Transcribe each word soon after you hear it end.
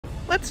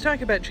Let's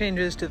talk about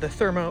changes to the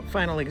thermo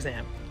final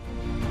exam.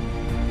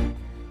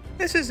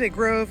 This is a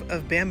grove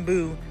of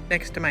bamboo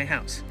next to my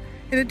house.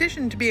 In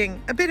addition to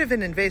being a bit of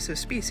an invasive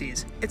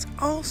species, it's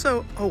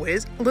also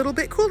always a little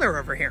bit cooler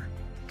over here.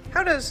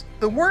 How does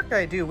the work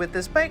I do with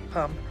this bike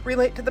pump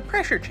relate to the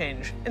pressure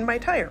change in my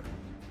tire?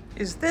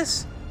 Is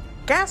this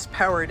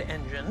gas-powered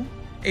engine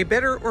a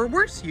better or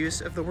worse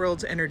use of the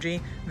world's energy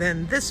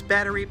than this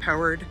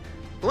battery-powered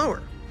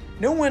blower?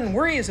 No one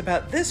worries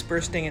about this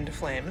bursting into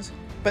flames,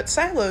 but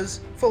silos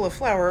full of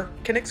flour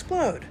can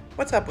explode.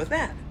 What's up with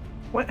that?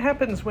 What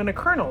happens when a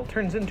kernel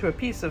turns into a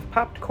piece of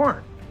popped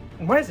corn?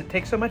 And why does it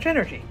take so much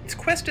energy? It's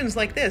questions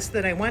like this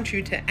that I want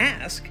you to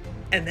ask,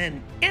 and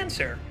then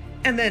answer,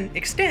 and then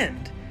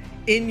extend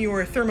in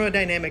your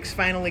thermodynamics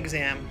final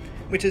exam,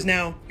 which is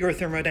now your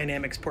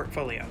thermodynamics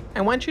portfolio.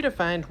 I want you to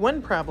find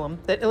one problem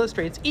that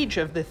illustrates each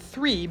of the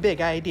 3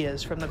 big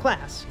ideas from the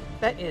class.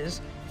 That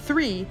is,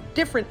 3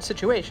 different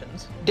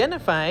situations.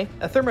 Identify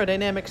a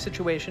thermodynamic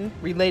situation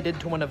related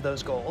to one of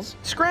those goals.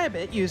 Describe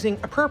it using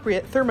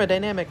appropriate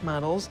thermodynamic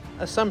models,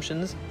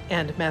 assumptions,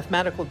 and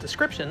mathematical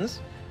descriptions.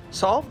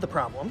 Solve the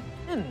problem,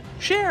 and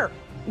share.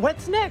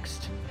 What's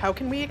next? How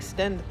can we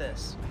extend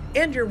this?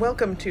 And you're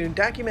welcome to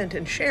document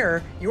and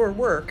share your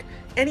work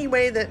any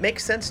way that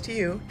makes sense to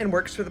you and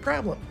works for the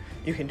problem.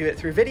 You can do it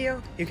through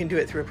video, you can do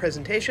it through a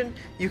presentation,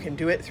 you can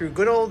do it through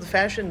good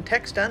old-fashioned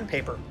text on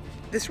paper.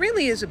 This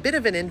really is a bit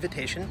of an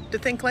invitation to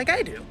think like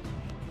I do.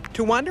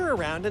 To wander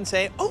around and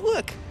say, oh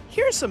look,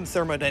 here's some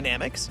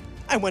thermodynamics.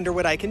 I wonder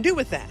what I can do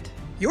with that.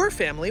 Your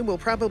family will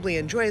probably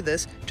enjoy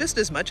this just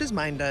as much as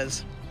mine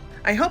does.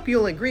 I hope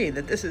you'll agree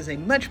that this is a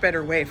much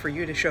better way for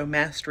you to show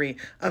mastery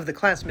of the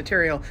class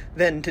material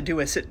than to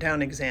do a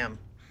sit-down exam.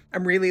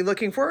 I'm really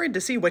looking forward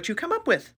to see what you come up with.